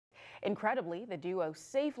Incredibly, the duo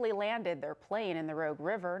safely landed their plane in the Rogue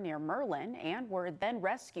River near Merlin and were then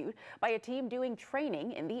rescued by a team doing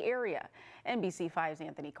training in the area. NBC5's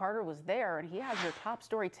Anthony Carter was there, and he has your top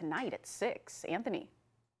story tonight at 6. Anthony.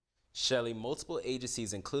 Shelley, multiple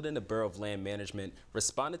agencies, including the Bureau of Land Management,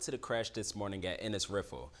 responded to the crash this morning at Ennis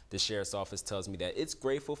Riffle. The sheriff's office tells me that it's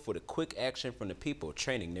grateful for the quick action from the people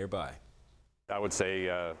training nearby. I would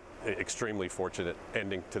say extremely fortunate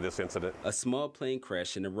ending to this incident. A small plane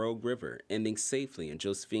crashed in the Rogue River, ending safely in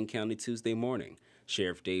Josephine County Tuesday morning.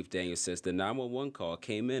 Sheriff Dave Daniels says the 911 call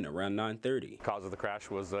came in around 9:30. The cause of the crash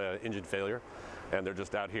was engine failure, and they're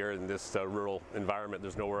just out here in this rural environment.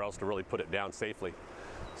 There's nowhere else to really put it down safely.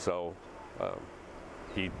 So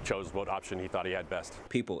he chose what option he thought he had best.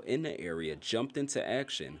 People in the area jumped into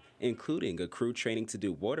action, including a crew training to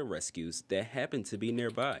do water rescues that happened to be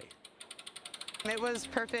nearby. It was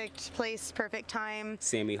perfect place, perfect time.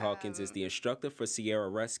 Sammy Hawkins is the instructor for Sierra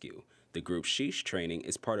Rescue. The group she's training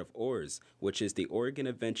is part of OARS, which is the Oregon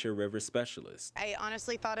Adventure River Specialist. I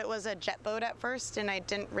honestly thought it was a jet boat at first, and I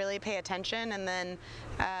didn't really pay attention. And then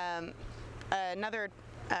another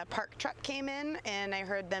park truck came in, and I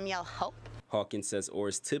heard them yell, "Help." Hawkins says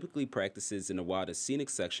OARS typically practices in the wider scenic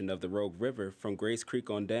section of the Rogue River from Grace Creek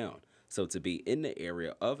on down. So to be in the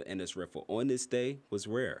area of Ennis Riffle on this day was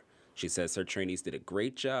rare. She says her trainees did a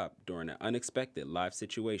great job during an unexpected live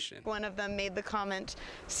situation. One of them made the comment,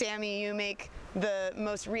 "Sammy, you make the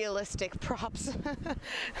most realistic props."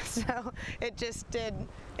 So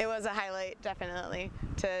it was a highlight, definitely,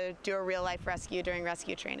 to do a real life rescue during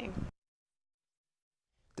rescue training.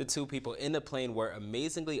 The two people in the plane were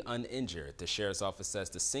amazingly uninjured. The sheriff's office says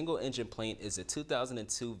the single-engine plane is a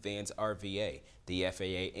 2002 Vans RVA. The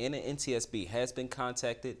FAA and the NTSB has been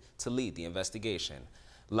contacted to lead the investigation.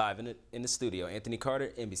 Live in the studio, Anthony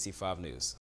Carter, NBC5 News.